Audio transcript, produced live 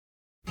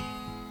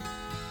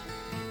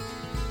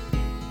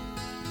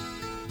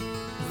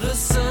The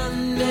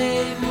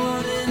Sunday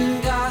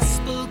morning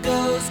gospel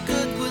goes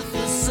good with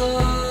the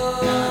sun.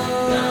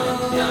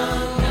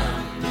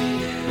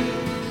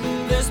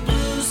 There's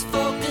blues,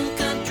 folk, and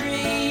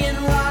country, and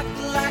rock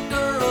like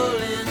a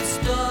rolling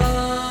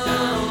stone.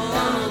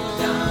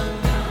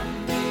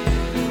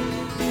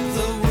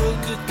 The world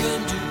could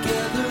come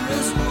together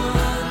as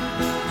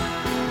one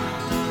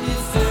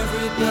if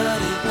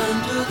everybody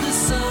under the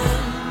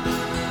sun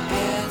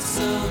had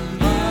some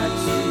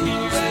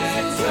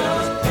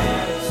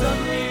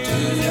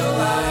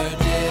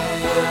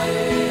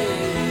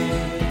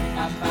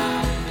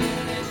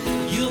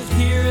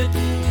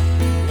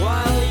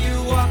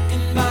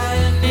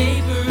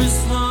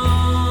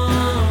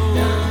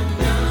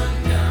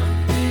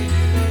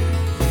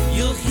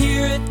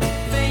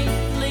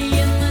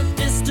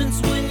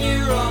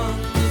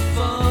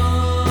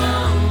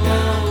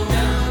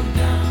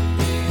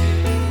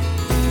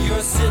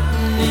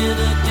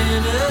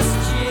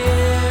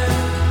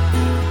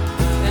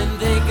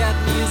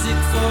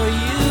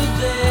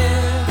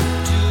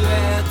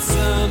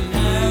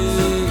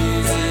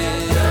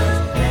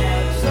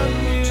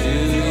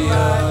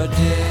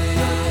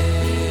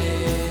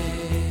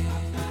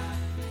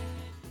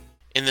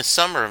In the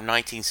summer of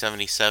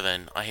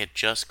 1977, I had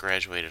just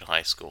graduated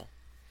high school.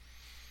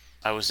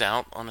 I was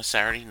out on a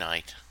Saturday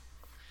night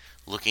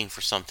looking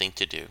for something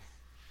to do.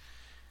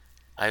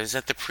 I was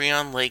at the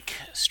Preon Lake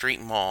Street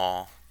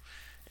Mall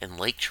in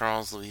Lake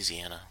Charles,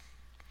 Louisiana,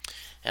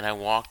 and I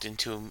walked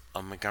into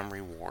a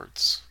Montgomery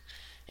Ward's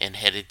and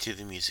headed to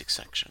the music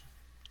section.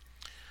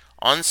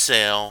 On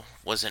sale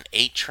was an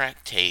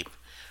 8-track tape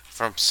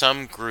from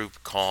some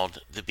group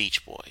called the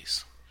Beach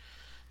Boys.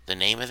 The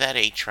name of that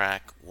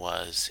 8-track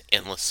was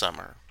Endless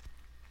Summer.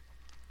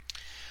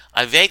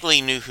 I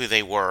vaguely knew who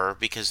they were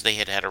because they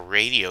had had a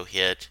radio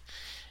hit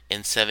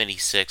in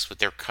 '76 with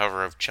their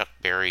cover of Chuck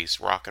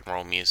Berry's rock and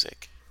roll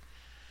music.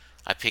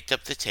 I picked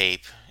up the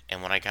tape,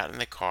 and when I got in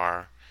the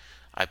car,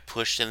 I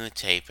pushed in the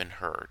tape and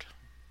heard.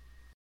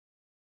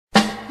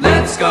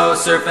 Let's go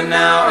surfing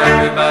now,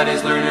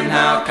 everybody's learning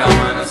how. Come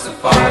on a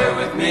safari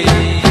with me.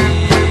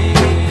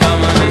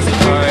 Come on a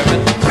safari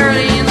with me.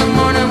 Early in the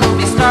morning we'll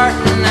be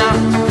starting out.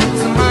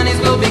 Some honeys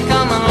will be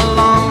coming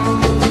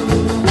along.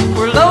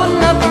 We're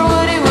loading up our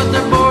woody with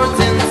our boards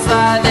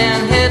inside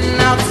and heading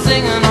out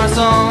singing our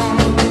song.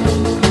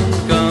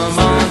 Come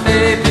on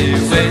baby,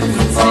 wait and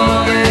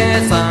see.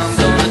 Yes, I'm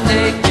gonna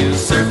take you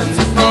surfing with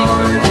me.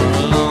 Come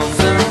along,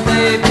 surf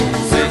baby,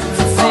 wait and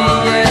see.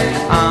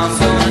 Yeah, I'm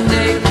gonna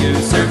take you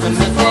surfing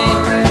with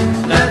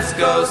me. Let's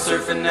go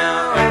surfing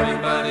now,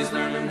 everybody's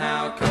learning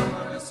how. Come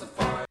on a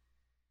safari.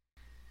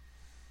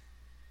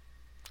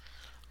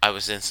 I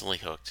was instantly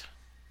hooked.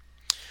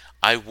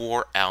 I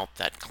wore out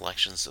that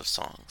collections of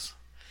songs.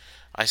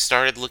 I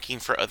started looking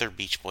for other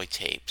Beach Boy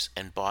tapes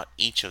and bought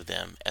each of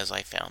them as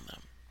I found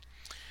them.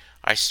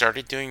 I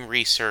started doing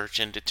research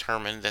and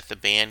determined that the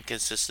band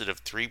consisted of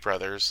 3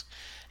 brothers,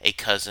 a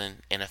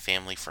cousin, and a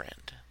family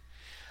friend.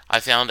 I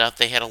found out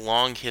they had a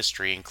long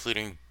history,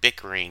 including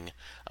bickering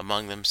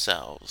among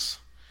themselves,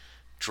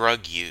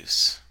 drug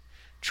use,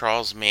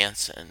 Charles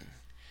Manson,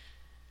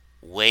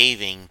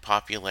 waving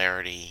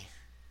popularity,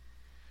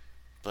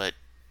 but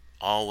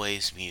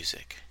always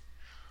music.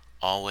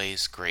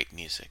 Always great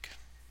music.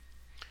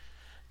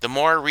 The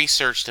more I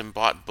researched and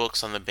bought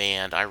books on the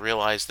band, I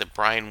realized that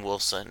Brian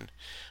Wilson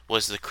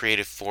was the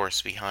creative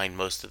force behind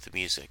most of the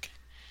music.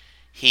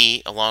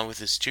 He, along with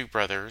his 2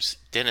 brothers,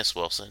 Dennis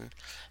Wilson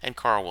and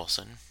Carl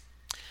Wilson,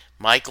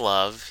 Mike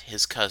Love,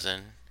 his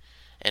cousin,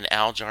 and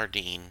Al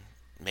Jardine,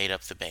 made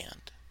up the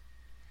band.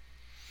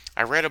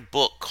 I read a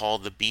book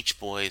called The Beach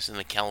Boys and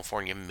the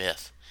California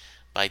Myth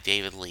by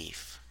David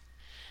Leaf.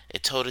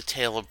 It told a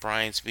tale of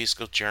Brian's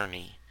musical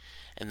journey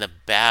and the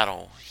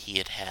battle he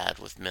had had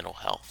with mental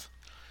health,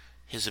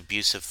 his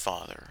abusive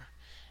father,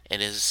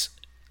 and his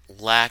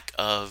lack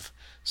of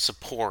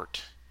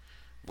support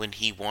when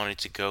he wanted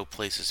to go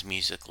places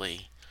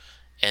musically,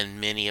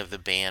 and many of the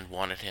band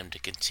wanted him to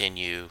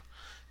continue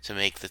to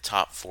make the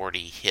top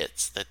 40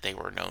 hits that they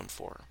were known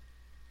for.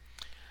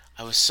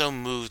 I was so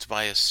moved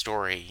by his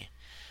story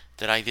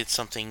that I did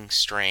something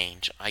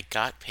strange. I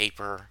got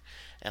paper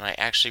and I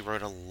actually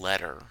wrote a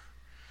letter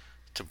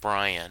to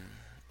Brian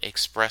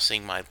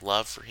expressing my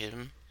love for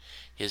him,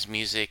 his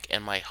music,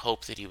 and my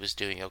hope that he was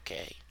doing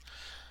okay.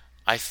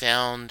 I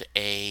found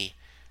a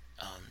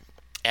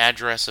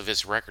address of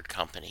his record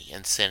company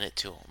and sent it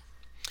to him.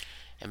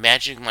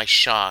 Imagine my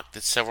shock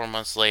that several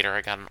months later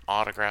I got an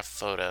autographed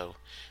photo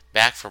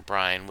back from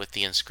Brian with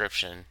the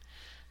inscription,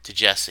 "To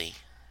Jesse,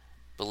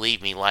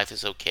 believe me, life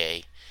is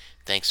okay.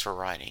 Thanks for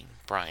writing,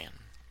 Brian."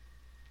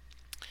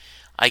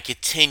 I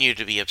continue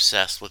to be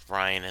obsessed with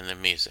Brian and the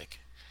music.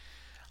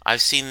 I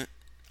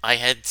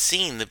had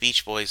seen the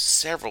Beach Boys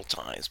several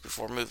times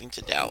before moving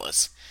to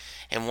Dallas,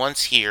 and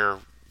once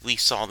here, we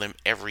saw them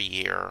every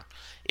year.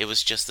 It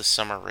was just the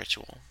summer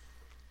ritual.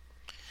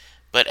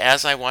 But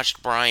as I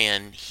watched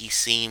Brian, he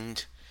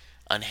seemed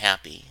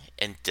unhappy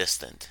and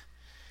distant,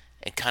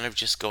 and kind of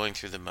just going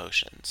through the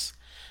motions.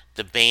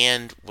 The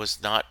band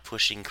was not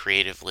pushing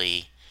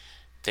creatively.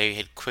 they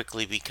had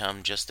quickly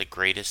become just the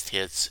greatest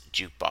hits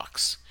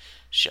jukebox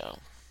show.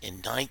 In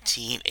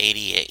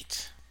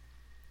 1988,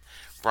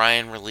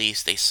 Brian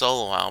released a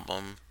solo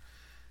album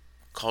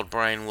called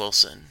Brian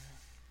Wilson.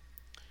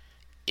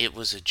 It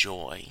was a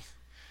joy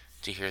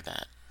to hear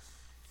that.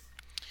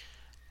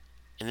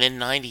 And then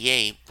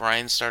 98,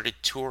 Brian started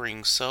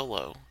touring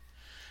solo,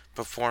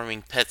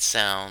 performing Pet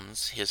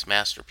Sounds, his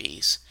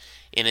masterpiece,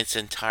 in its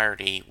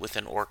entirety with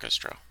an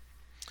orchestra.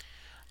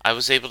 I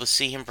was able to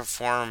see him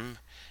perform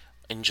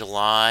in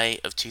July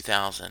of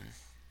 2000.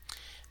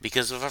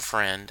 Because of a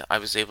friend, I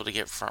was able to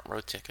get front row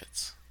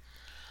tickets.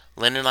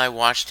 Lynn and I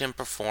watched him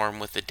perform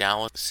with the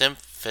Dallas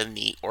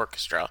Symphony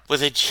Orchestra,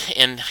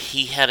 and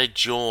he had a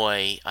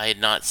joy I had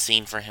not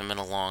seen for him in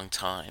a long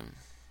time.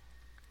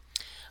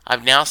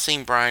 I've now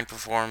seen Brian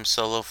perform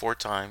solo 4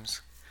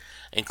 times,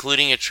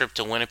 including a trip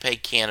to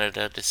Winnipeg,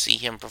 Canada to see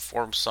him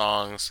perform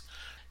songs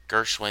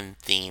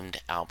Gershwin-themed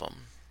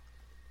album.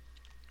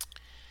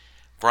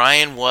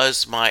 Brian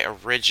was my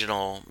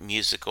original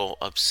musical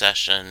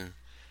obsession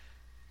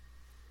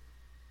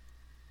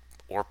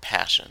or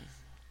passion.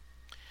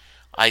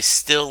 I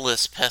still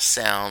list Pet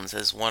Sounds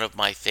as one of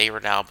my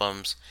favorite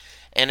albums,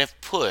 and if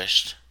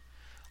pushed,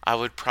 I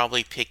would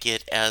probably pick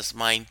it as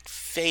my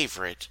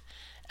favorite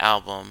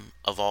album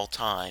of all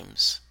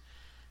times,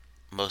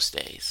 most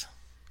days.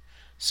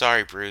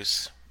 Sorry,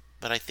 Bruce,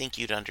 but I think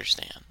you'd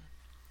understand.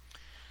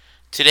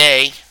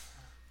 Today,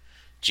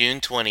 June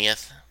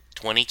 20th,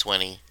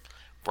 2020,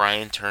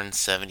 Brian turns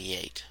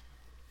 78.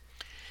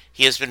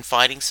 He has been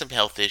fighting some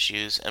health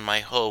issues, and my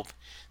hope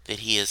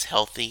that he is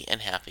healthy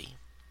and happy.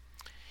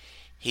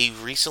 He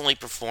recently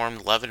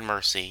performed Love and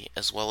Mercy,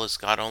 as well as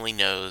God Only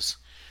Knows,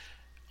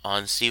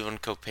 on Stephen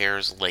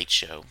Colbert's Late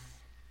Show,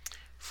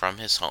 from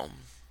his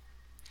home.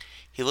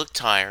 He looked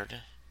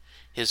tired,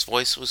 his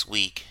voice was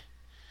weak,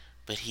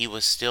 but he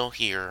was still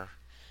here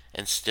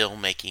and still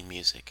making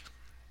music.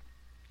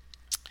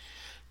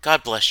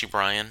 God bless you,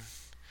 Brian.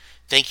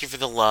 Thank you for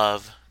the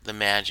love, the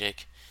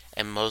magic,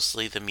 and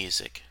mostly the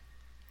music.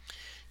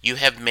 You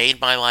have made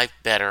my life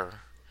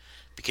better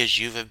because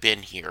you have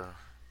been here,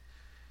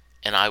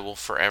 and I will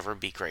forever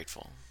be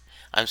grateful.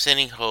 I'm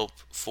sending hope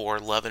for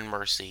Love and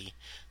Mercy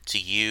to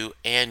you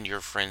and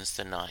your friends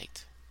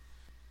tonight.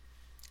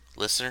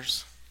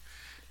 Listeners,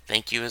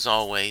 thank you as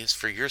always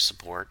for your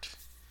support,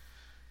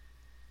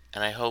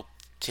 and I hope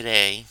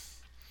today,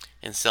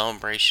 in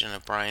celebration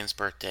of Brian's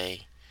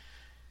birthday,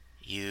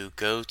 you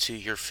go to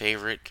your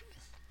favorite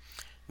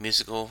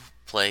musical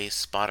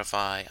place,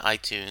 Spotify,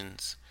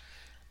 iTunes,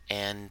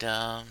 and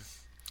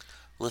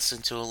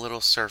listen to a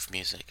little surf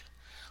music.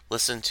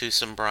 Listen to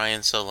some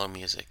Brian solo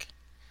music.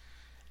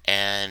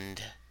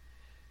 And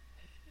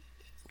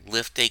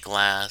lift a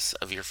glass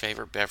of your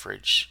favorite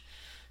beverage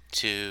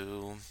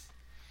to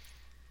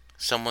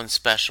someone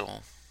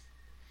special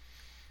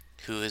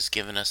who has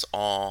given us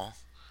all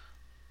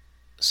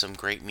some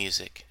great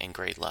music and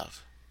great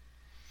love.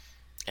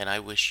 And I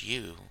wish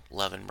you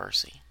love and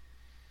mercy.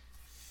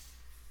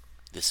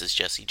 This is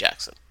Jesse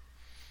Jackson.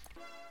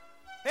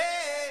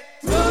 Hey,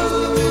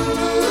 love and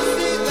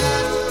mercy,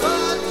 that's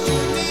what you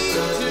need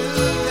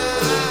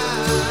tonight.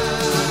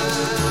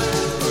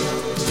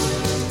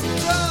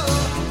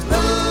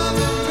 Love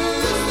and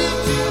mercy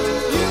to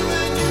you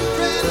and your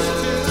friends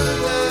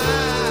tonight.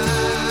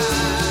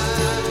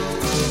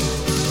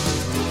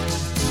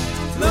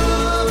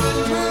 Love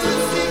and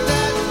mercy,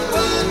 that's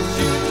what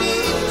you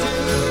need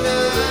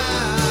tonight.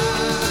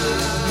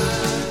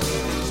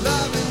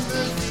 Love and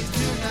mercy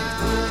tonight.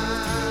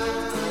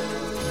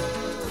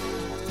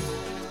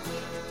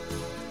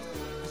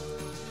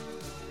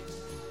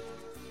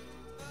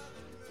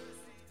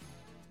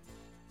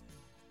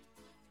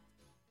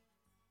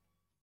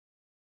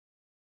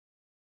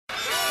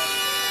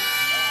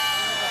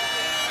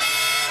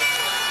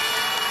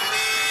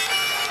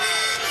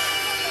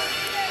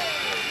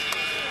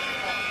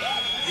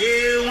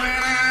 Yeah, when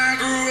I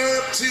grew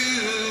up to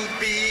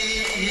be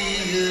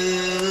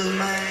a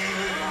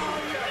man,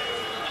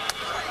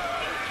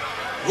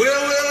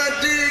 well,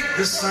 I dig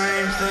the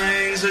same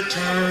things that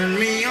turned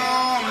me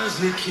on as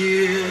a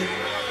kid.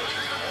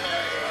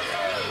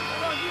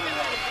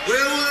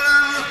 Well,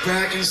 I look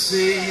back and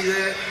see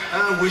that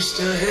I wished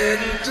I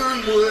hadn't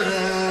done what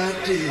I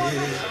did.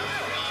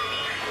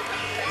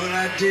 But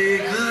I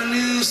dig the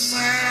new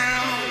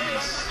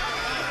sounds.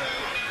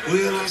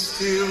 Well, I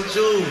still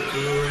joke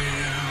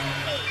around.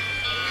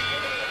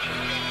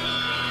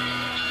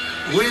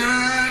 When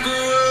I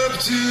grew up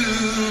to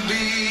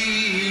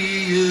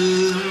be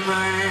a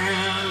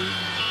man,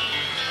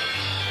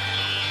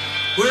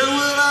 well,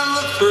 I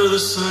look for the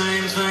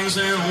same things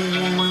in a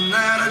woman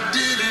that I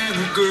did in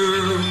a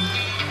girl.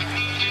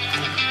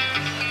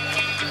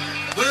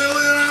 Well,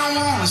 I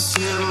wanna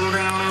settle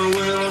down, or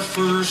well, I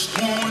first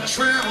wanna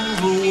travel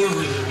the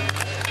world.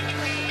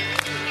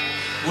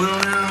 Well,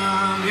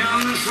 now I'm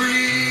young and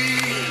free,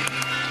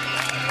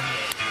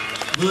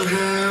 but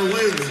how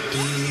will it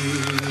be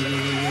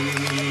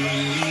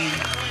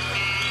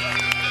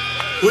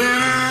when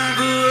I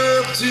grew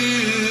up to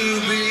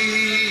be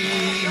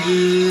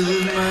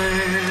a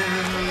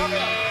man?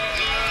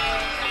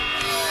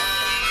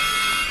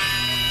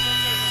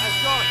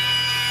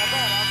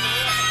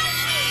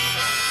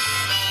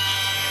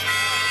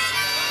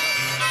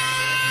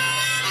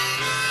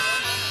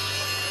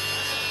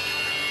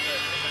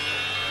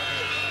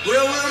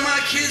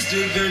 kids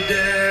dig their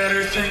dad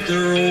or think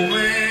their old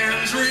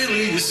man's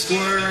really a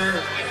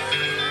square.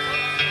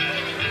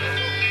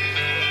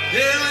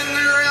 Yeah, when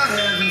they're out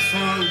having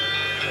fun,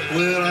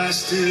 will I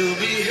still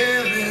be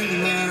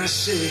having my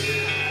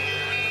share?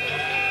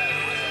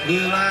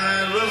 Will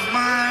I love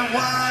my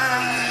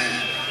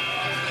wife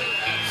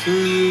for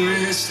the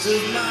rest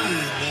of my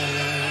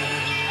life?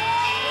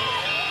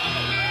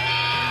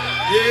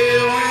 Yeah,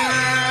 when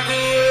I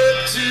grow up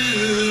to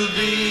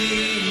be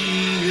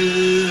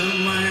a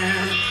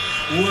man,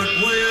 what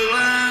will I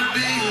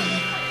be?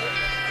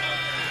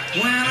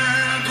 When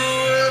I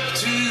grow up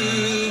to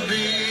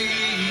be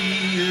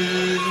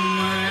a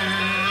man.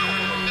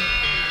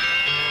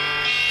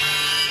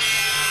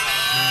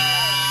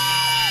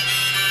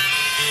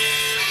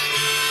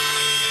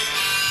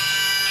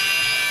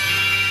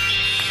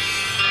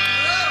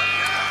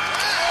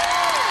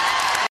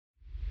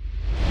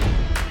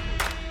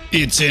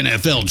 It's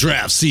NFL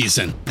draft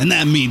season, and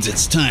that means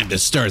it's time to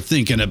start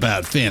thinking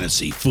about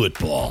fantasy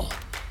football.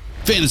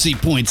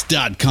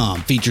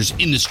 FantasyPoints.com features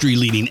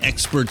industry-leading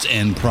experts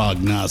and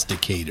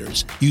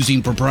prognosticators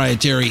using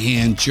proprietary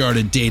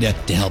hand-charted data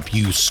to help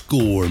you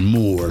score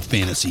more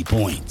fantasy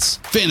points.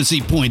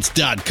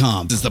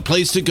 FantasyPoints.com is the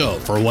place to go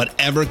for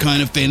whatever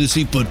kind of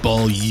fantasy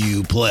football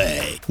you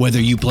play. Whether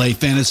you play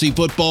fantasy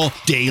football,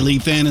 daily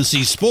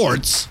fantasy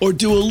sports, or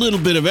do a little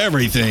bit of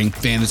everything,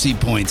 Fantasy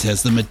Points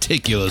has the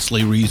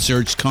meticulously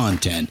researched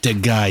content to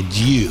guide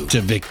you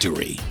to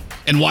victory.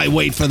 And why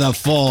wait for the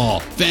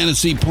fall?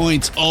 Fantasy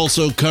Points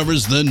also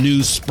covers the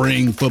new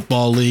spring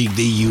football league,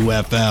 the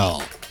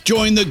UFL.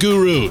 Join the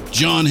guru,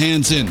 John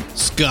Hansen,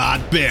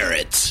 Scott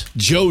Barrett,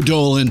 Joe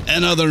Dolan,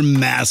 and other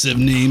massive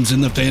names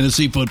in the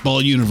fantasy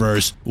football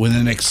universe with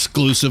an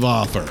exclusive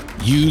offer.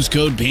 Use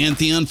code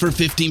Pantheon for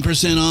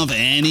 15% off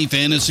any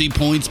Fantasy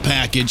Points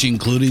package,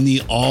 including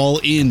the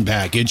all-in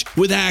package,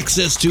 with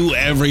access to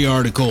every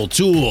article,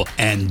 tool,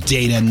 and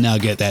data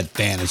nugget that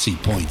Fantasy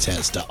Points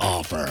has to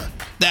offer.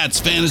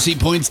 That's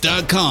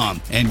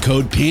FantasyPoints.com and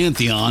code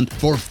Pantheon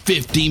for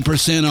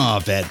 15%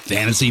 off at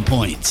Fantasy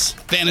Points.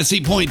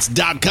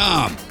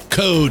 FantasyPoints.com,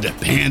 code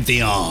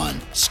Pantheon.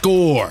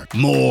 Score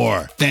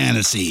more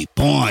fantasy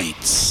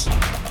points.